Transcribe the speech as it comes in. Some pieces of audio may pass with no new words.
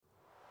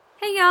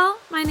y'all.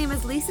 My name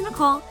is Lisa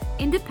Nicole,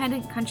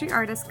 independent country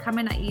artist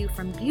coming at you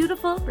from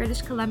beautiful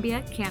British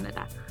Columbia,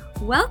 Canada.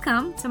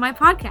 Welcome to my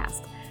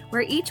podcast,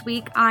 where each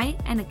week I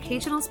and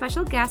occasional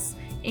special guests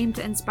aim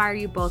to inspire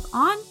you both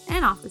on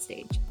and off the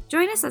stage.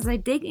 Join us as I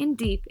dig in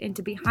deep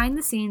into behind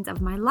the scenes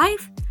of my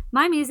life,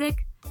 my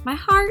music, my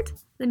heart,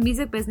 the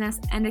music business,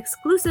 and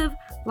exclusive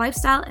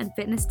lifestyle and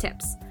fitness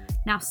tips.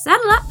 Now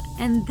settle up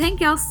and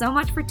thank y'all so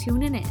much for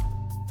tuning in.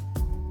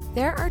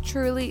 There are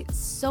truly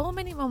so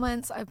many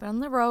moments I've been on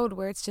the road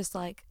where it's just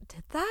like,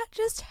 did that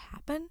just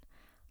happen?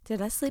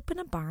 Did I sleep in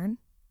a barn?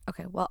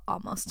 Okay, well,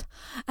 almost.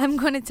 I'm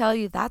going to tell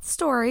you that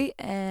story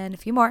and a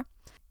few more,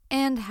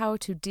 and how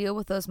to deal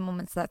with those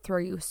moments that throw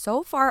you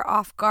so far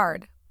off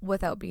guard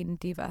without being a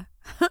diva.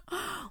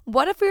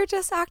 What if we were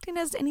just acting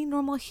as any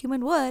normal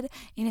human would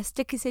in a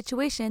sticky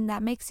situation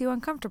that makes you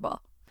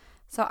uncomfortable?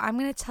 So I'm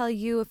going to tell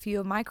you a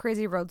few of my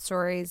crazy road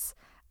stories.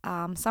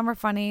 Some are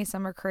funny,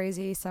 some are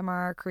crazy, some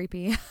are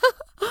creepy,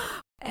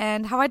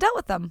 and how I dealt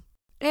with them.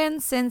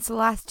 And since the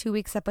last 2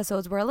 weeks'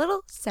 episodes were a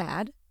little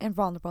sad and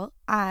vulnerable,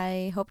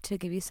 I hope to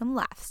give you some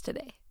laughs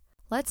today.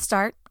 Let's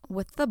start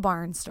with the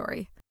barn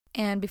story.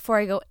 And before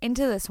I go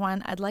into this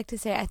one, I'd like to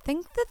say I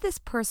think that this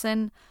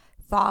person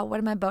thought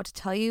what I'm about to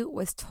tell you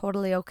was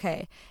totally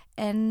okay.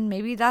 And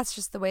maybe that's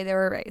just the way they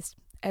were raised.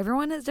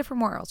 Everyone has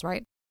different morals,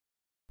 right?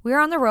 We were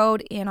on the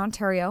road in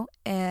Ontario,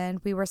 and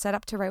we were set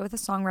up to write with a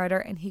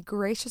songwriter, and he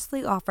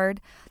graciously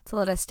offered to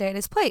let us stay at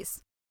his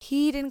place.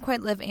 He didn't quite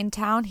live in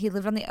town. He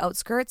lived on the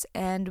outskirts,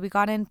 and we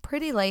got in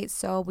pretty late,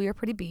 so we were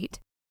pretty beat.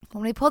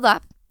 When we pulled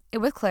up, it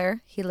was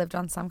clear he lived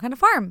on some kind of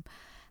farm.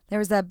 There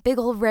was a big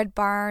old red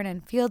barn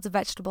and fields of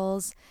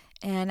vegetables,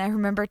 and I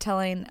remember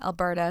telling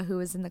Alberta, who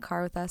was in the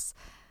car with us,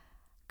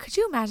 could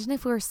you imagine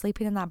if we were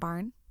sleeping in that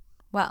barn?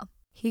 Well,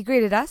 he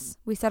greeted us,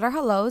 we said our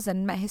hellos,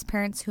 and met his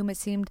parents, whom it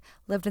seemed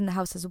lived in the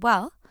house as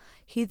well.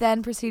 He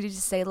then proceeded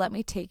to say, let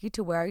me take you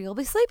to where you'll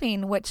be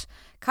sleeping, which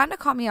kind of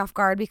caught me off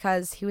guard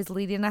because he was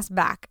leading us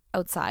back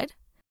outside.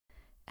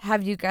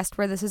 Have you guessed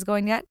where this is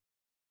going yet?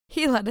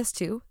 He led us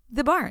to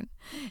the barn.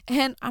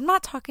 And I'm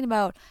not talking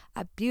about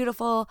a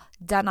beautiful,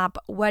 done-up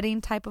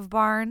wedding type of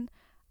barn.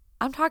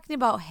 I'm talking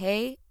about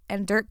hay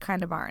and dirt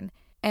kind of barn.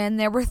 And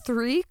there were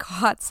 3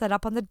 cots set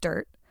up on the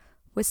dirt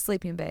with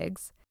sleeping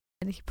bags.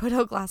 And he put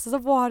out glasses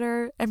of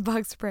water and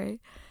bug spray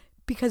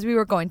because we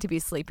were going to be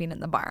sleeping in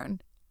the barn.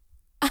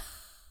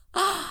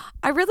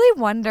 I really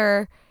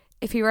wonder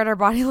if he read our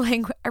body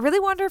language. I really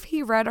wonder if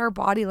he read our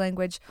body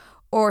language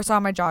or saw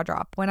my jaw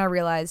drop when I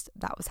realized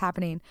that was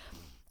happening.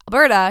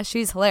 Alberta,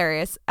 she's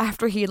hilarious.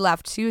 After he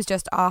left, she was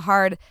just a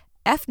hard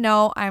F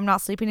no, I am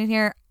not sleeping in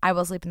here. I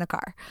will sleep in the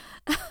car.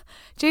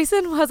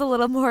 Jason was a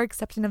little more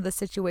accepting of the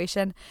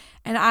situation,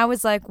 and I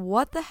was like,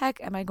 what the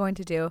heck am I going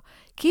to do?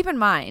 Keep in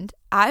mind,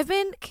 I've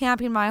been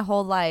camping my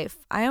whole life.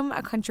 I am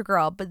a country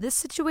girl, but this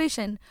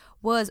situation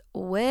was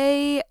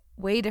way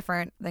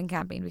different than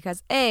camping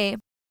because A,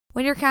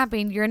 when you're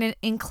camping, you're in an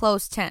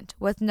enclosed tent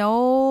with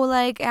no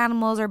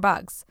animals or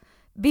bugs.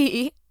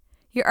 B,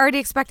 you're already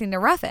expecting to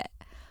rough it.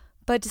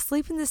 But to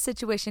sleep in this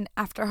situation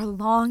after a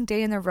long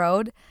day in the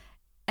road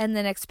and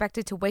then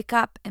expected to wake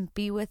up and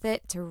be with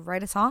it to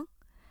write a song?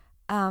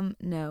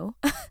 No.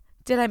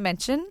 Did I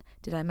mention?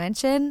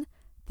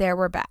 There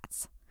were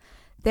bats.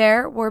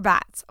 There were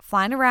bats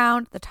flying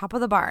around the top of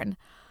the barn.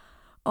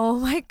 Oh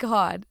my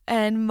God.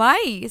 And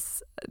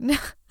mice.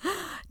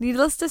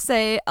 Needless to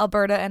say,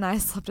 Alberta and I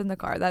slept in the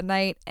car that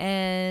night,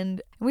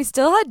 and we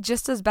still had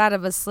just as bad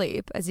of a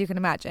sleep, as you can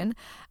imagine.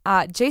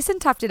 Jason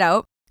toughed it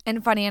out,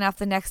 and funny enough,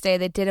 the next day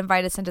they did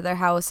invite us into their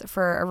house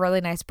for a really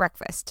nice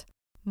breakfast.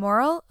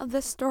 Moral of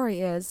this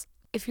story is,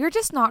 if you're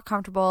just not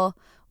comfortable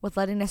with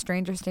letting a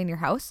stranger stay in your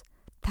house,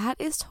 that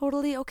is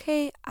totally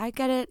okay. I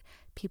get it.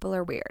 People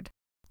are weird.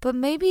 But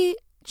maybe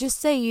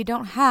just say you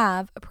don't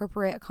have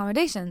appropriate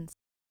accommodations.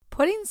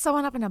 Putting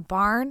someone up in a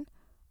barn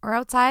or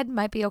outside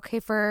might be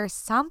okay for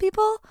some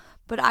people,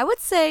 but I would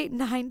say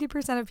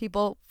 90% of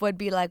people would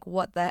be like,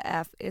 what the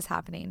F is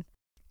happening?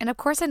 And of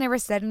course, I never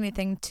said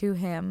anything to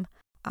him.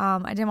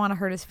 I didn't want to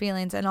hurt his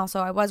feelings, and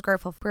also I was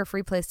grateful for a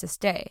free place to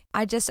stay.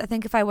 I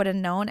think if I would have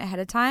known ahead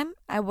of time,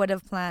 I would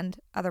have planned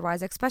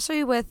otherwise,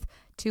 especially with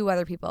 2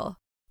 other people.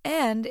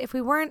 And if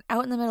we weren't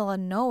out in the middle of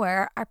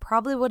nowhere, I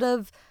probably would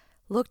have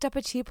looked up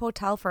a cheap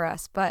hotel for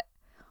us, but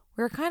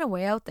we were kind of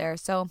way out there,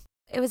 so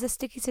it was a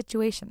sticky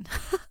situation.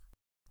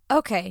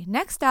 Okay,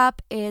 next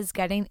up is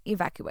getting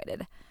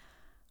evacuated.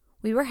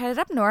 We were headed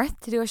up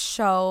north to do a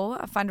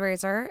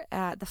fundraiser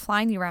at the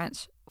Flying U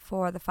Ranch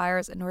for the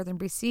fires in northern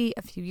BC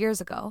a few years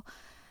ago.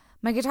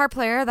 My guitar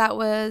player that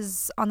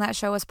was on that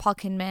show was Paul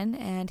Kinman,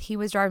 and he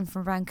was driving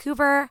from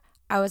Vancouver.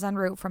 I was en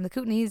route from the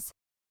Kootenays.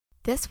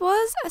 This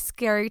was a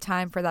scary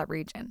time for that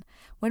region.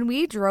 When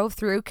we drove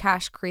through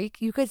Cache Creek,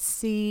 you could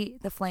see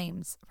the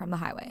flames from the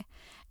highway.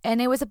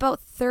 And it was about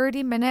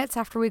 30 minutes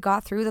after we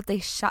got through that they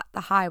shut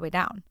the highway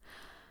down.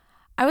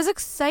 I was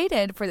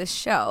excited for the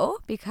show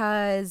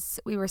because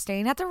we were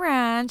staying at the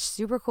ranch,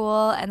 super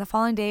cool, and the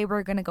following day we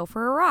were going to go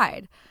for a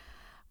ride.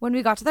 When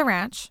we got to the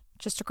ranch,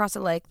 just across the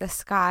lake, the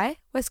sky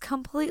was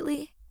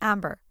completely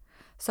amber.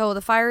 So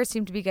the fires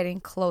seemed to be getting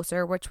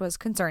closer, which was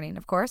concerning,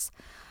 of course.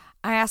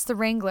 I asked the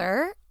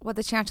wrangler what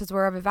the chances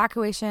were of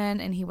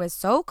evacuation, and he was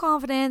so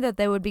confident that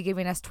they would be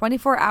giving us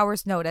 24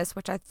 hours notice,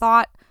 which I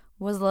thought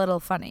was a little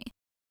funny.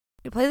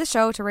 We played the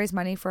show to raise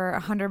money for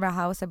 100 Mile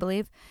House, I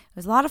believe. It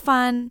was a lot of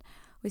fun.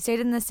 We stayed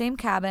in the same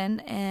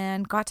cabin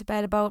and got to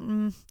bed about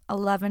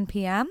 11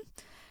 p.m.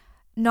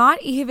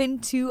 Not even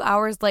 2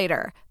 hours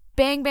later,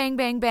 bang, bang,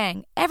 bang,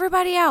 bang,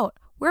 everybody out.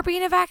 We're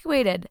being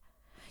evacuated.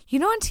 You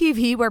know on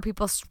TV where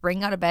people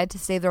spring out of bed to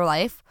save their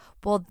life?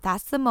 Well,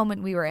 that's the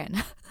moment we were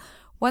in.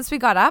 Once we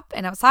got up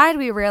and outside,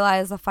 we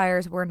realized the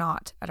fires were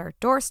not at our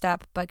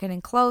doorstep, but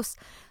getting close.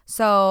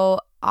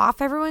 So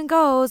off everyone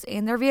goes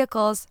in their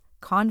vehicles,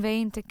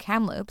 conveying to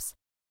Kamloops.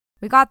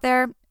 We got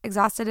there,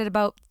 exhausted at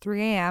about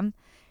 3 a.m.,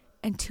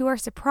 and to our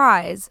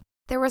surprise,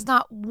 there was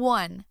not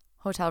one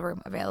hotel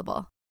room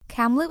available.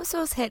 Kamloops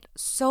was hit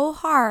so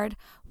hard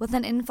with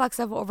an influx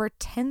of over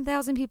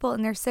 10,000 people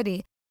in their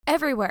city.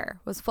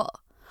 Everywhere was full.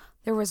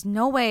 There was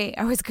no way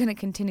I was going to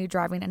continue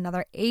driving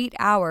another 8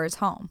 hours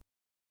home.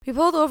 We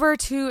pulled over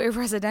to a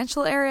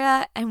residential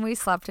area and we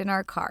slept in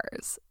our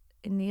cars.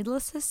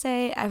 Needless to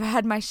say, I've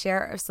had my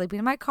share of sleeping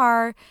in my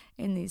car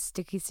in these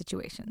sticky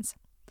situations.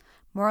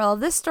 Moral of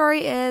this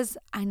story is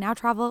I now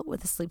travel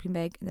with a sleeping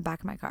bag in the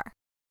back of my car.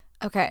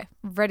 Okay,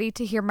 ready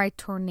to hear my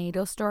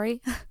tornado story?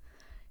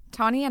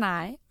 Tawny and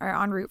I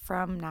are en route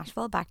from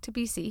Nashville back to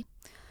BC.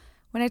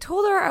 When I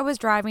told her I was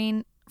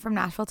driving from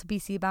Nashville to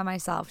BC by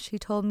myself, she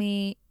told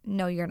me,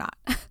 no, you're not.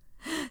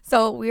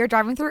 So we were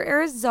driving through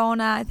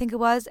Arizona, I think it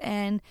was,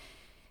 and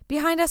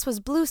behind us was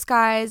blue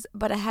skies,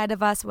 but ahead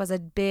of us was a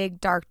big,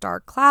 dark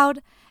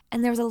cloud,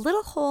 and there was a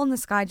little hole in the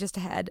sky just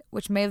ahead,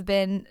 which may have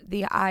been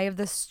the eye of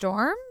the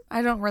storm.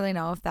 I don't really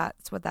know if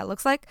that's what that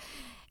looks like.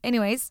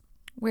 Anyways,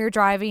 we were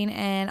driving,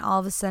 and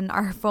all of a sudden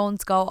our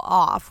phones go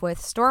off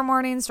with storm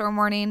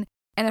warning,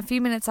 and a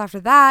few minutes after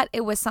that,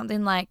 it was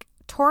something like,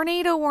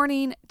 tornado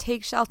warning,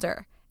 take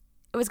shelter.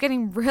 It was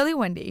getting really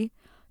windy.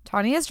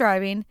 Tawny is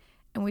driving,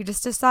 and we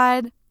just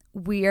decide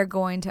we are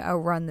going to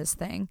outrun this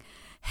thing.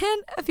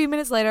 And a few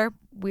minutes later,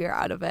 we are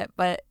out of it.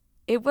 But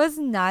it was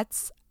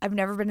nuts. I've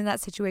never been in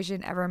that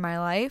situation ever in my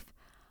life.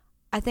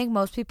 I think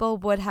most people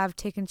would have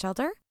taken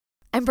shelter.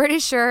 I'm pretty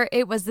sure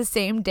it was the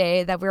same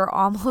day that we were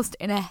almost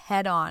in a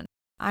head-on.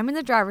 I'm in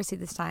the driver's seat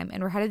this time,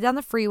 and we're headed down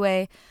the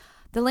freeway.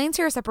 The lanes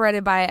here are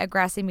separated by a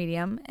grassy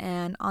medium,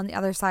 and on the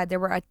other side, there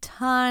were a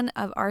ton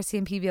of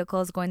RCMP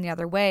vehicles going the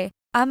other way.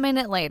 A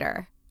minute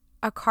later,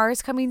 a car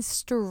is coming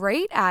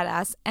straight at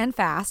us and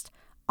fast,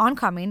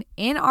 oncoming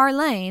in our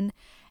lane,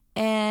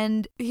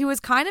 and he was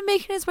kind of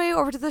making his way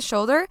over to the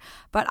shoulder,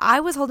 but I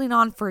was holding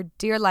on for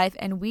dear life,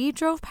 and we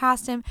drove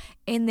past him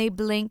in the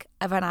blink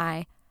of an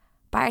eye.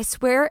 By, I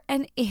swear,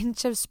 an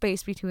inch of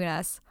space between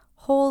us.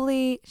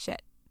 Holy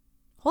shit.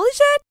 Holy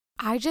shit!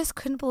 I just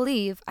couldn't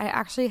believe I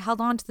actually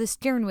held on to the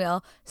steering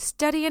wheel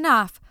steady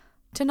enough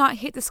to not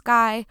hit the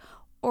sky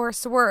or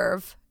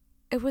swerve.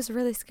 It was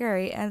really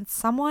scary, and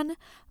someone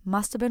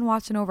must have been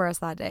watching over us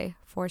that day,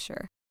 for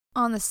sure.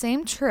 On the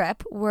same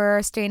trip,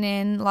 we're staying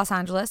in Los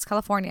Angeles,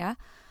 California.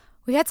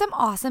 We had some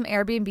awesome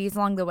Airbnbs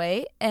along the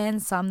way,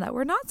 and some that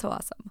were not so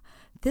awesome.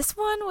 This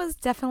one was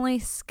definitely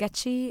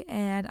sketchy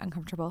and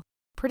uncomfortable.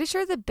 Pretty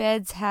sure the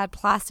beds had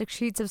plastic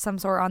sheets of some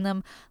sort on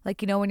them,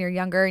 like, you know, when you're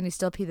younger and you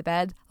still pee the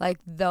bed, like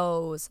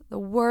those. The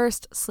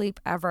worst sleep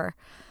ever.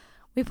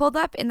 We pulled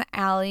up in the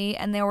alley,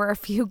 and there were a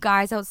few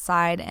guys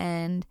outside,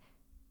 and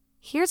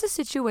here's a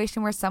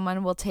situation where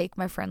someone will take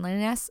my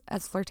friendliness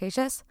as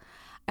flirtatious.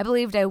 I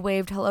believed I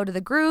waved hello to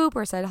the group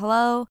or said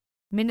hello.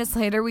 Minutes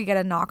later, we get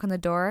a knock on the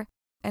door.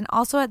 And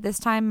also at this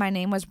time, my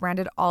name was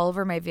branded all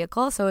over my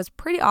vehicle, so it was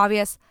pretty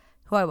obvious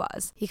who I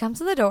was. He comes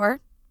to the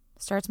door,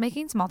 starts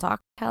making small talk,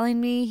 telling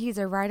me he's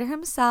a writer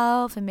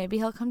himself and maybe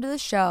he'll come to the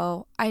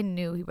show. I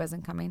knew he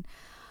wasn't coming.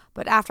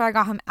 But after I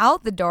got him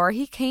out the door,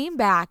 he came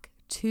back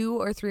 2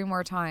 or 3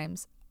 more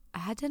times. I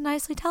had to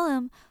nicely tell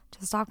him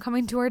to stop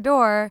coming to our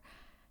door.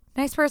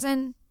 Nice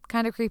person,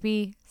 kind of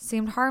creepy,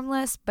 seemed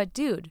harmless, but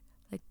dude,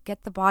 like,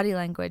 get the body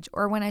language.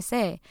 Or when I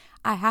say,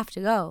 I have to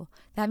go,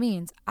 that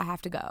means I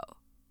have to go.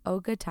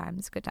 Oh, good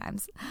times, good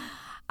times.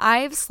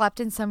 I've slept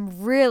in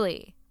some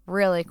really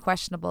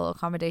questionable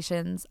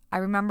accommodations. I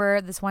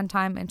remember this one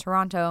time in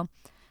Toronto,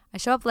 I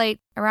show up late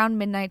around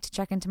midnight to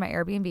check into my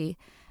Airbnb,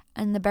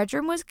 and the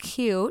bedroom was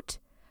cute,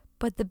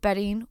 but the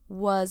bedding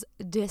was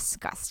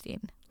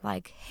disgusting.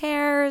 Like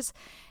hairs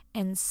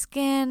and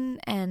skin,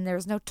 and there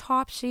was no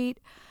top sheet.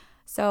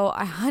 So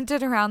I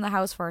hunted around the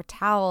house for a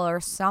towel or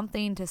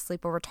something to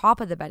sleep over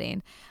top of the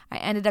bedding. I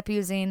ended up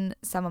using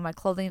some of my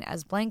clothing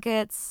as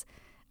blankets.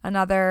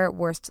 Another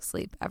worst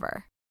sleep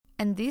ever.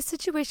 And these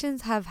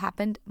situations have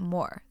happened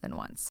more than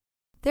once.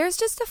 There's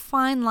just a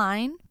fine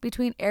line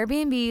between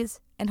Airbnbs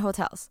and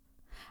hotels.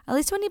 At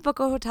least when you book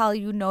a hotel,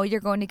 you know you're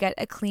going to get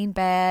a clean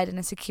bed and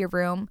a secure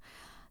room.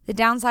 The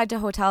downside to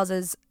hotels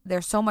is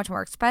they're so much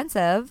more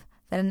expensive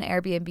than an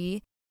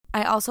Airbnb.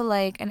 I also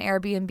like an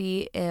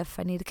Airbnb if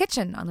I need a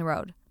kitchen on the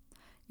road.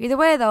 Either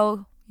way,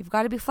 though, you've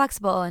got to be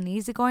flexible and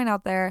easygoing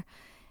out there.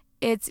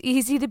 It's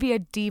easy to be a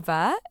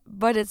diva,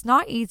 but it's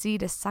not easy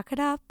to suck it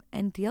up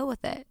and deal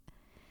with it.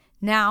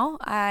 Now,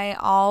 I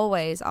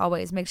always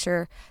make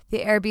sure the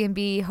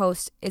Airbnb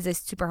host is a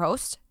super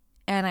host,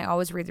 and I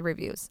always read the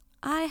reviews.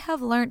 I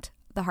have learned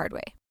the hard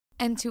way.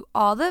 And to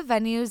all the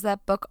venues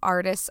that book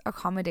artists'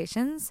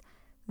 accommodations,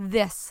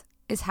 this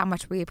is how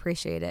much we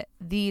appreciate it.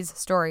 These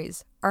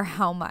stories are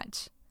how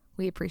much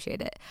we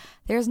appreciate it.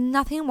 There's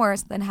nothing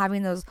worse than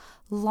having those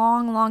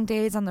long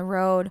days on the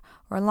road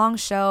or a long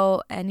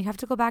show, and you have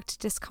to go back to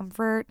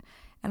discomfort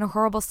and a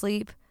horrible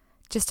sleep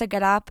just to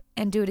get up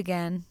and do it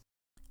again.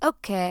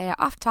 Okay,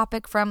 off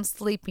topic from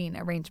sleeping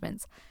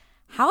arrangements.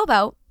 How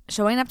about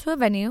showing up to a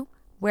venue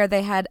where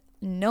they had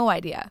no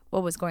idea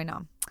what was going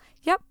on?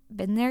 Yep,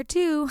 been there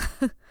too.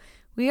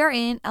 We are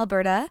in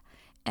Alberta,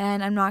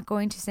 and I'm not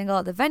going to single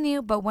out the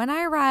venue, but when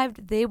I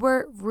arrived, they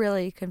were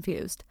really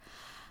confused.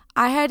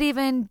 I had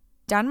even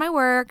done my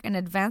work and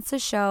advanced the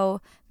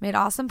show, made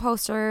awesome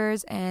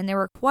posters, and there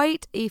were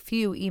quite a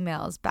few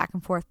emails back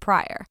and forth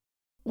prior.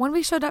 When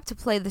we showed up to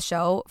play the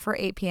show for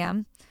 8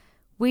 p.m.,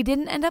 we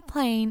didn't end up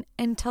playing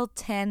until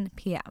 10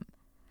 p.m.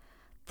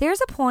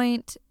 There's a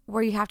point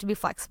where you have to be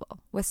flexible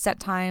with set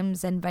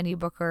times and venue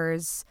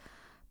bookers,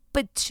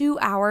 but 2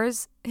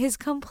 hours is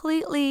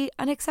completely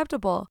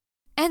unacceptable.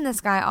 And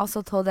this guy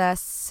also told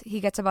us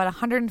he gets about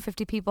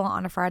 150 people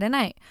on a Friday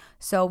night,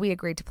 so we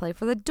agreed to play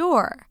for the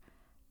door.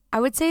 I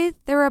would say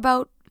there were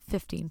about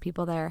 15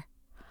 people there.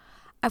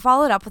 I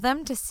followed up with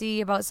him to see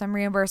about some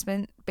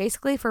reimbursement,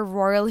 basically for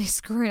royally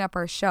screwing up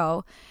our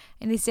show,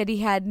 and he said he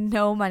had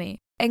no money.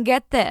 And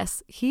get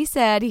this, he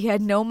said he had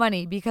no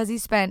money because he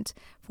spent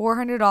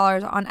 $400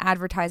 on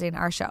advertising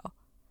our show.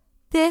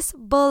 This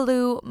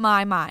blew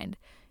my mind.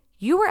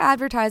 You were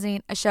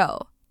advertising a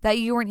show that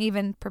you weren't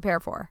even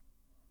prepared for.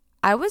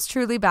 I was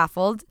truly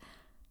baffled.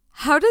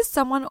 How does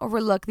someone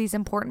overlook these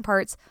important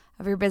parts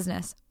of your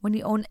business when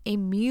you own a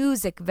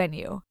music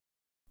venue?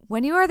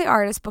 When you are the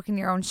artist booking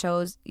your own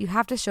shows, you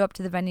have to show up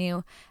to the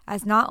venue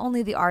as not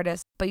only the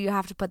artist, but you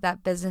have to put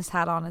that business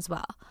hat on as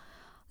well.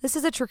 This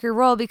is a tricky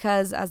role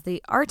because as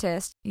the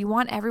artist, you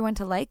want everyone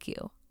to like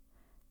you.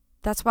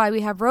 That's why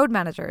we have road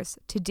managers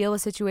to deal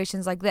with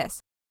situations like this.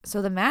 So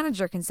the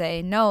manager can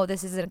say, no,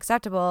 this isn't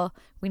acceptable,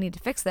 we need to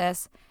fix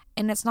this,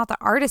 and it's not the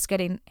artist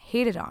getting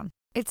hated on.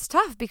 It's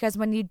tough because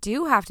when you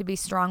do have to be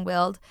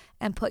strong-willed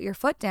and put your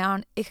foot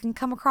down, it can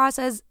come across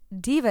as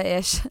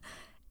diva-ish.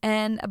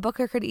 And a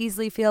booker could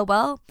easily feel,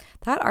 well,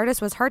 that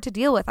artist was hard to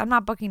deal with, I'm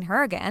not booking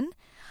her again.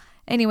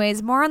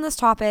 Anyways, more on this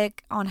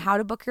topic on how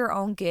to book your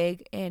own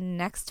gig in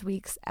next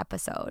week's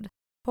episode.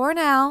 For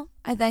now,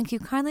 I thank you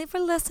kindly for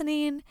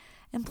listening,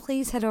 and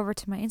please head over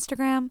to my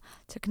Instagram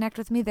to connect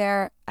with me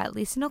there at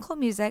Lisa Nicole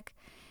Music.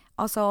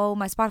 Also,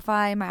 my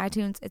Spotify, my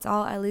iTunes, it's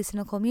all at Lisa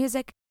Nicole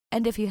Music.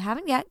 And if you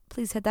haven't yet,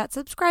 please hit that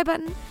subscribe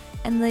button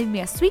and leave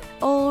me a sweet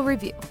old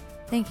review.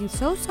 Thank you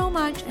so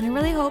much, and I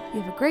really hope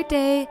you have a great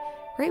day,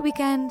 great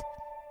weekend,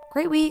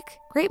 great week,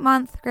 great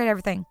month, great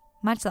everything.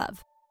 Much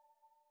love.